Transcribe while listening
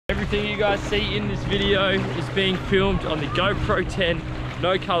Everything you guys see in this video is being filmed on the GoPro 10,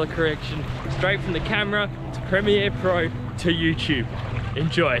 no color correction, straight from the camera to Premiere Pro to YouTube.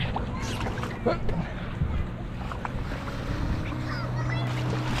 Enjoy.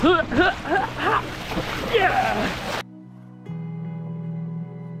 Yeah!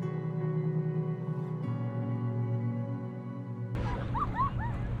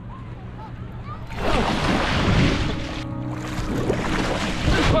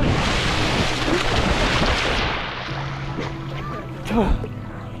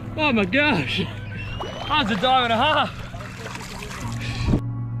 Oh my gosh, that was a dive and a half.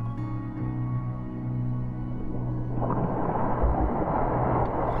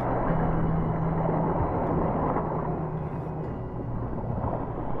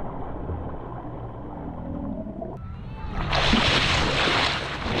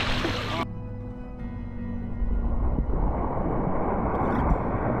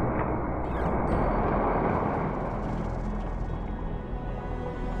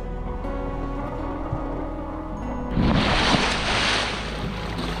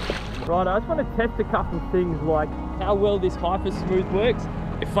 Right, I just want to test a couple of things, like how well this hyper smooth works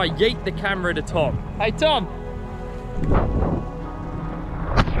if I yeet the camera to Tom. Hey Tom!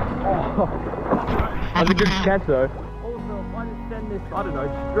 Oh, that's a good catch though. Also, if I just send this, I don't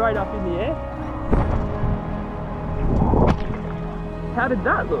know, straight up in the air. How did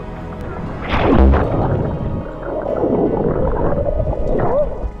that look?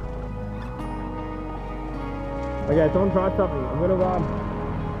 Okay, someone try something. I'm gonna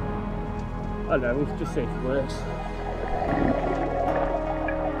I don't know, we'll just see if it works.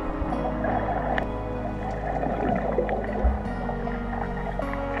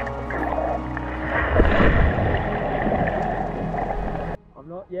 I've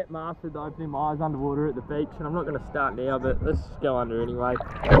not yet mastered opening my eyes underwater at the beach, and I'm not going to start now, but let's just go under anyway.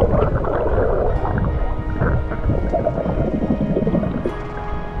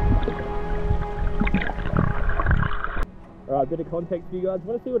 Alright, bit of context for you guys. I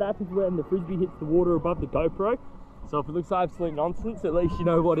want to see what happens when the frisbee hits the water above the GoPro. So if it looks like absolute nonsense, at least you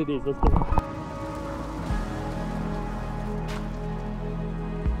know what it is. Let's go.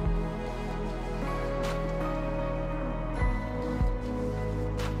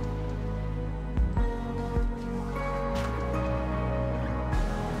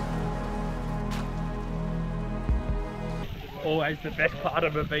 Always the best part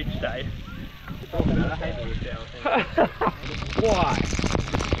of a beach day. Why?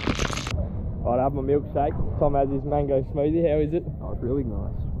 Right, I have my milkshake. Tom has his mango smoothie. How is it? Oh, it's really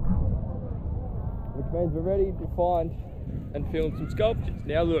nice. Which means we're ready to find and film some sculptures.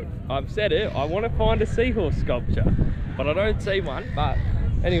 Now look, I've said it, I want to find a seahorse sculpture, but I don't see one. But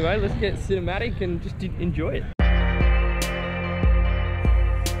anyway, let's get cinematic and just enjoy it.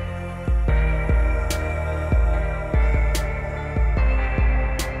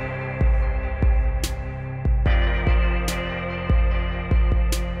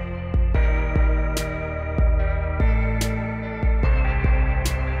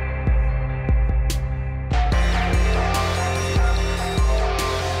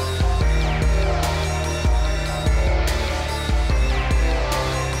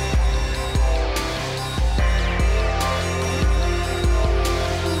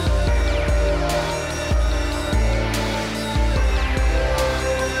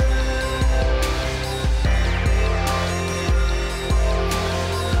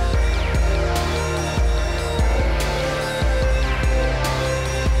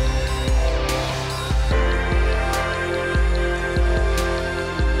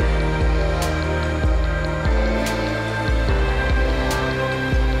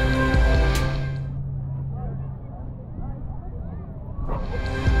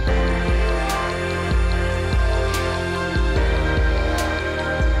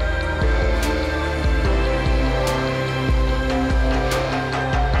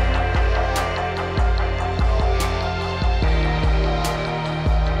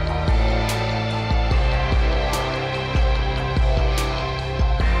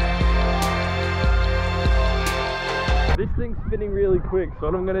 Spinning really quick, so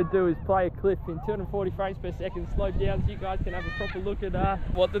what I'm going to do is play a clip in 240 frames per second, slow down, so you guys can have a proper look at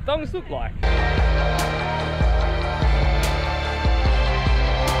what the thongs look like.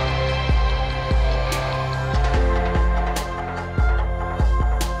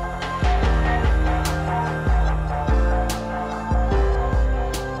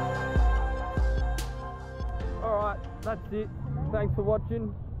 Alright, that's it. Thanks for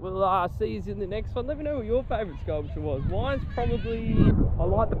watching. We'll see you in the next one. Let me know what your favourite sculpture was. Mine's probably, I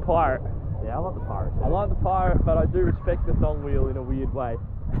like the pirate. Yeah, I like the pirate. I like the pirate, but I do respect the thong wheel in a weird way.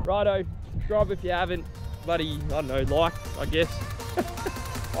 Righto, subscribe if you haven't. Buddy, I don't know, like, I guess.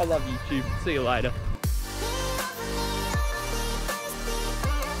 I love YouTube. See you later.